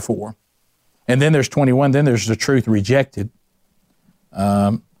even before. And then there's 21, then there's the truth rejected.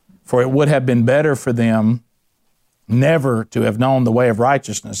 For it would have been better for them never to have known the way of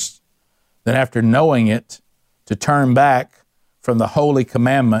righteousness than after knowing it to turn back from the holy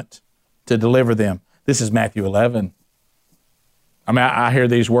commandment to deliver them. This is Matthew 11. I mean, I hear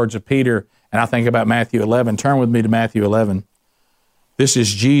these words of Peter and I think about Matthew 11. Turn with me to Matthew 11. This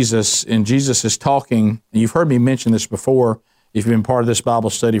is Jesus, and Jesus is talking, and you've heard me mention this before if you've been part of this Bible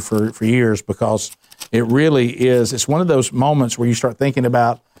study for years, because it really is, it's one of those moments where you start thinking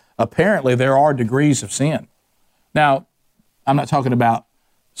about, apparently there are degrees of sin. Now, I'm not talking about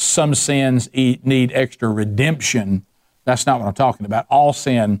some sins need extra redemption. That's not what I'm talking about. All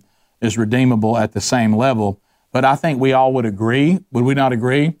sin is redeemable at the same level. But I think we all would agree, would we not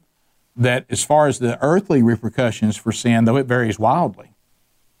agree, that as far as the earthly repercussions for sin, though it varies wildly.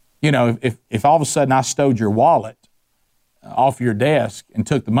 You know, if all of a sudden I stowed your wallet off your desk and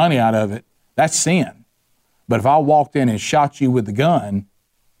took the money out of it, that's sin. But if I walked in and shot you with the gun,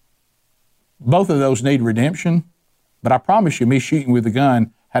 both of those need redemption. But I promise you, me shooting with the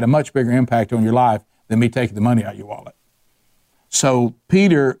gun had a much bigger impact on your life than me taking the money out of your wallet. So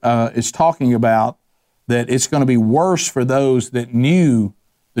Peter is talking about that it's going to be worse for those that knew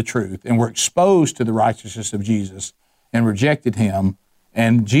the truth and were exposed to the righteousness of Jesus and rejected him.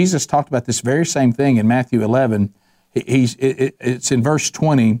 And Jesus talked about this very same thing in Matthew 11. It's in verse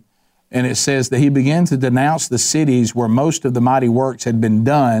 20, and it says that he began to denounce the cities where most of the mighty works had been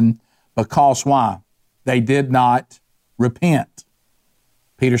done, because why? They did not repent.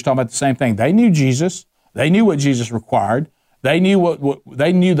 Peter's talking about the same thing. They knew Jesus. They knew what Jesus required. They knew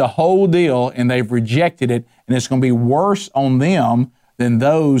they knew the whole deal, and they've rejected it, and it's going to be worse on them than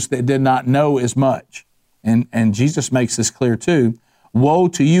those that did not know as much. And Jesus makes this clear too. Woe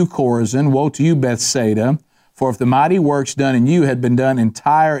to you, Chorazin! Woe to you, Bethsaida! For if the mighty works done in you had been done in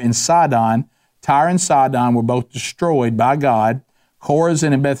Tyre and Sidon were both destroyed by God.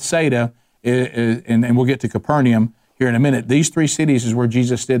 Chorazin and Bethsaida, and we'll get to Capernaum here in a minute. These three cities is where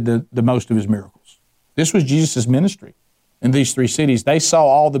Jesus did the most of his miracles. This was Jesus' ministry in these three cities. They saw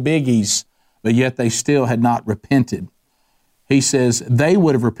all the biggies, but yet they still had not repented. He says they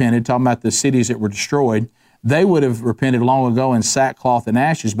would have repented, talking about the cities that were destroyed. They would have repented long ago in sackcloth and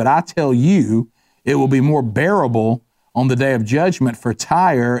ashes. But I tell you, it will be more bearable on the day of judgment for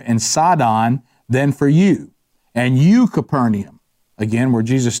Tyre and Sidon than for you. And you, Capernaum, again, where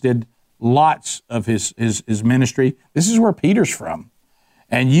Jesus did lots of his ministry. This is where Peter's from.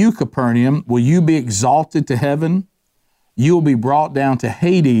 And you, Capernaum, will you be exalted to heaven? You will be brought down to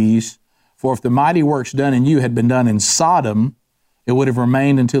Hades. For if the mighty works done in you had been done in Sodom, it would have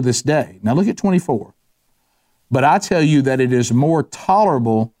remained until this day. Now look at 24. But I tell you that it is more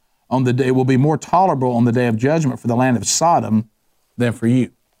tolerable on the day, it will be more tolerable on the day of judgment for the land of Sodom than for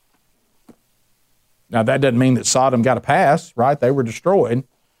you. Now that doesn't mean that Sodom got a pass, right? They were destroyed.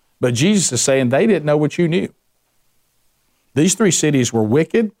 But Jesus is saying they didn't know what you knew. These three cities were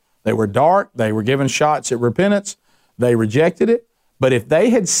wicked. They were dark. They were given shots at repentance. They rejected it. But if they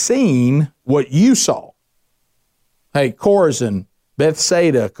had seen what you saw, hey, Chorazin,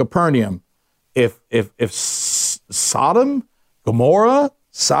 Bethsaida, Capernaum, if Sodom, Gomorrah,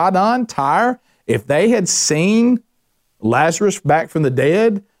 Sidon, Tyre, if they had seen Lazarus back from the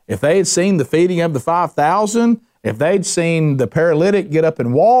dead, if they had seen the feeding of the 5,000, if they'd seen the paralytic get up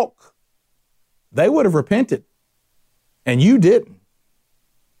and walk, they would have repented. And you didn't.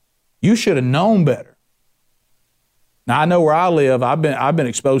 You should have known better. Now, I know where I live, I've been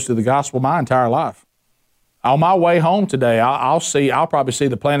exposed to the gospel my entire life. On my way home today, I'll probably see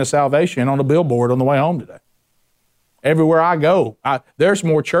the Plan of Salvation on a billboard on the way home today. Everywhere I go, there's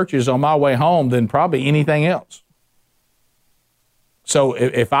more churches on my way home than probably anything else. So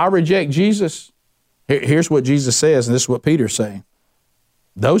if I reject Jesus, here's what Jesus says, and this is what Peter's saying.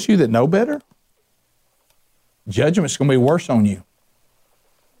 Those of you that know better, judgment's going to be worse on you.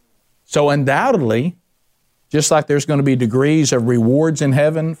 So undoubtedly, just like there's going to be degrees of rewards in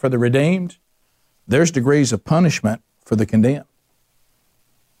heaven for the redeemed, there's degrees of punishment for the condemned.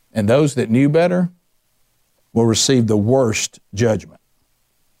 And those that knew better will receive the worst judgment.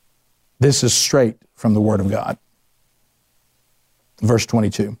 This is straight from the Word of God. Verse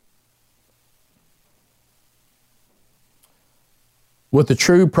 22. What the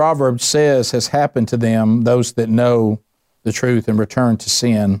true proverb says has happened to them, those that know the truth and return to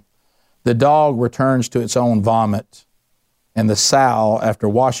sin. The dog returns to its own vomit, and the sow, after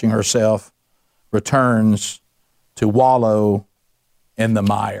washing herself, returns to wallow in the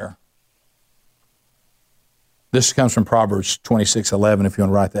mire. This comes from Proverbs 26:11, if you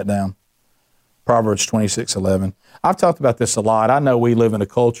want to write that down. Proverbs 26:11. I've talked about this a lot. I know we live in a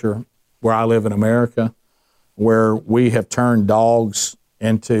culture where I live in America where we have turned dogs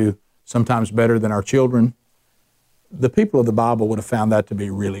into sometimes better than our children. The people of the Bible would have found that to be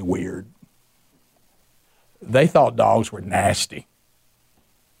really weird. They thought dogs were nasty.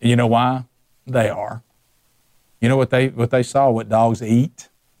 And you know why? They are. You know what they saw, what dogs eat,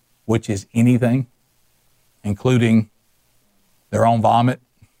 which is anything, including their own vomit.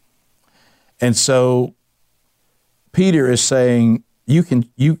 And so Peter is saying you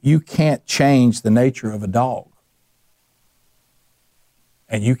can't change the nature of a dog.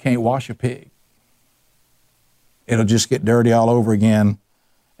 And you can't wash a pig. It'll just get dirty all over again.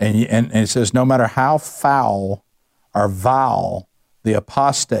 And it says, no matter how foul or vile the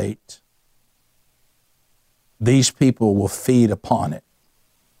apostate, these people will feed upon it.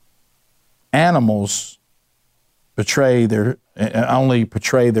 Animals only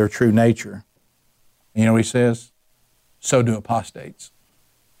portray their true nature. You know what he says? So do apostates.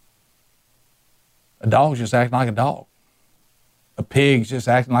 A dog's just acting like a dog. A pig's just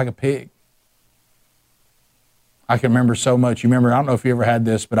acting like a pig. I can remember so much. You remember, I don't know if you ever had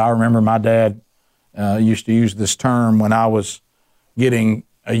this, but I remember my dad used to use this term when I was getting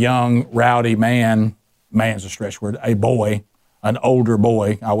a young, rowdy man's a stretch word, a boy, an older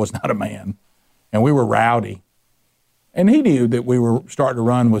boy. I was not a man. And we were rowdy. And he knew that we were starting to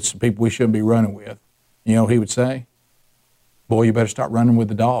run with some people we shouldn't be running with. You know what he would say? Boy, you better start running with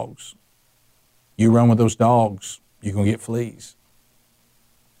the dogs. You run with those dogs, you're going to get fleas.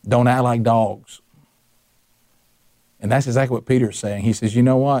 Don't act like dogs. And that's exactly what Peter's saying. He says, you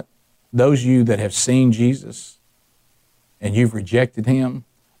know what? Those of you that have seen Jesus and you've rejected him,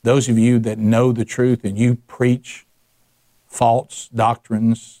 those of you that know the truth and you preach false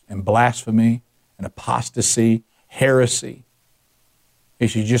doctrines and blasphemy and apostasy, heresy, he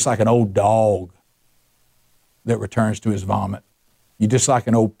says, just like an old dog that returns to his vomit. You're just like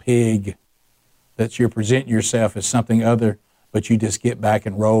an old pig that you're presenting yourself as something other, but you just get back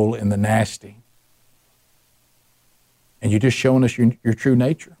and roll in the nasty. And you're just showing us your true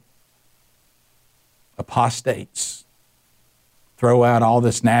nature. Apostates throw out all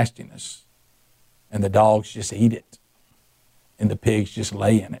this nastiness, and the dogs just eat it, and the pigs just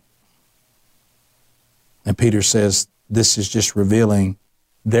lay in it. And Peter says this is just revealing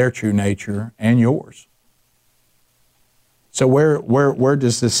their true nature and yours. So where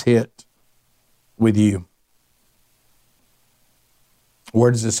does this hit with you? Where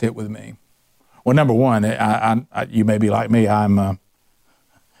does this hit with me? Well, number one, you may be like me. I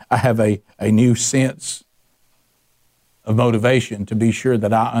have a new sense of motivation to be sure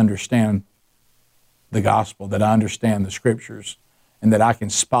that I understand the gospel, that I understand the scriptures, and that I can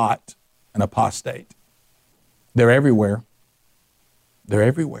spot an apostate. They're everywhere. They're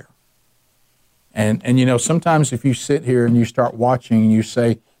everywhere. And you know, sometimes if you sit here and you start watching and you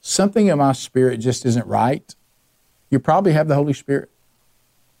say, something in my spirit just isn't right, you probably have the Holy Spirit.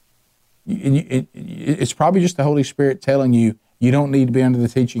 It's probably just the Holy Spirit telling you, you don't need to be under the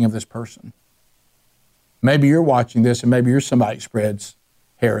teaching of this person. Maybe you're watching this and maybe you're somebody who spreads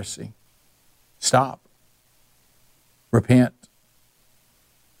heresy. Stop. Repent.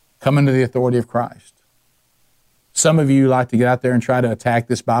 Come into the authority of Christ. Some of you like to get out there and try to attack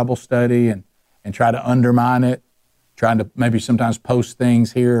this Bible study and try to undermine it, trying to maybe sometimes post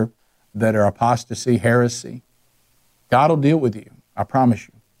things here that are apostasy, heresy. God will deal with you, I promise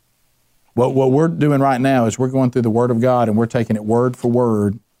you. What we're doing right now is we're going through the Word of God and we're taking it word for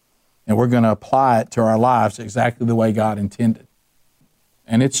word and we're going to apply it to our lives exactly the way God intended.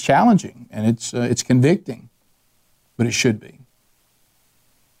 And it's challenging and it's convicting, but it should be.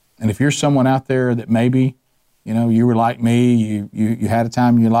 And if you're someone out there that maybe, you were like me, you had a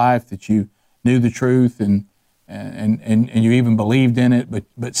time in your life that you knew the truth and you even believed in it,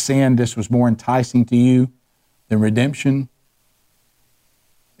 but sin just was more enticing to you than redemption,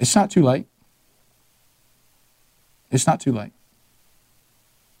 it's not too late. It's not too late.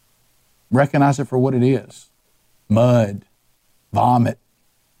 Recognize it for what it is. Mud, vomit,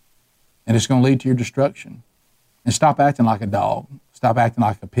 and it's going to lead to your destruction. And stop acting like a dog. Stop acting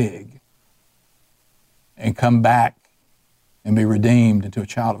like a pig. And come back and be redeemed into a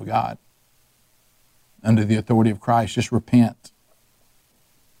child of God under the authority of Christ. Just repent.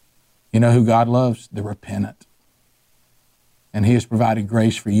 You know who God loves? The repentant. And He has provided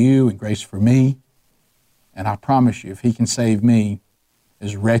grace for you and grace for me. And I promise you, if He can save me,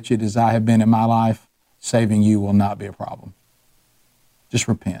 as wretched as I have been in my life, saving you will not be a problem. Just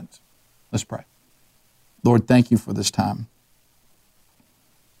repent. Let's pray. Lord, thank you for this time.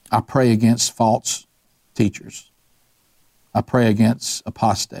 I pray against false teachers. I pray against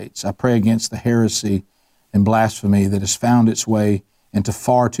apostates. I pray against the heresy and blasphemy that has found its way into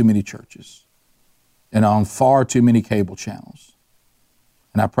far too many churches and on far too many cable channels.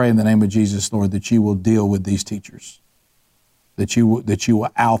 And I pray in the name of Jesus, Lord, that you will deal with these teachers, that you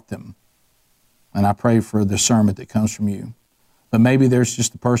will out them. And I pray for discernment that comes from you. But maybe there's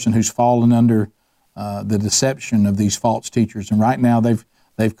just a person who's fallen under the deception of these false teachers, and right now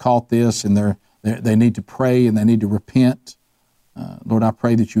they've caught this, and they need to pray and they need to repent. Lord, I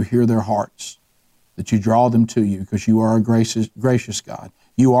pray that you hear their hearts, that you draw them to you, because you are a gracious God.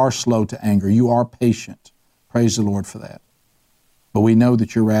 You are slow to anger. You are patient. Praise the Lord for that. But we know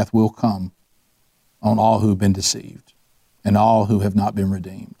that your wrath will come on all who have been deceived and all who have not been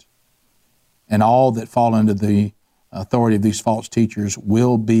redeemed. And all that fall under the authority of these false teachers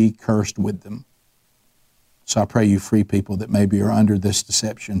will be cursed with them. So I pray you free people that maybe are under this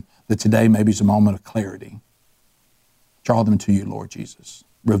deception, that today maybe is a moment of clarity. Draw them to you, Lord Jesus.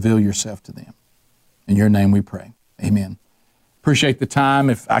 Reveal yourself to them. In your name we pray. Amen. Appreciate the time.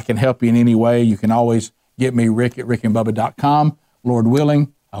 If I can help you in any way, you can always get me, Rick, at rickandbubba.com. Lord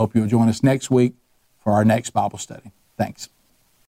willing, I hope you'll join us next week for our next Bible study. Thanks.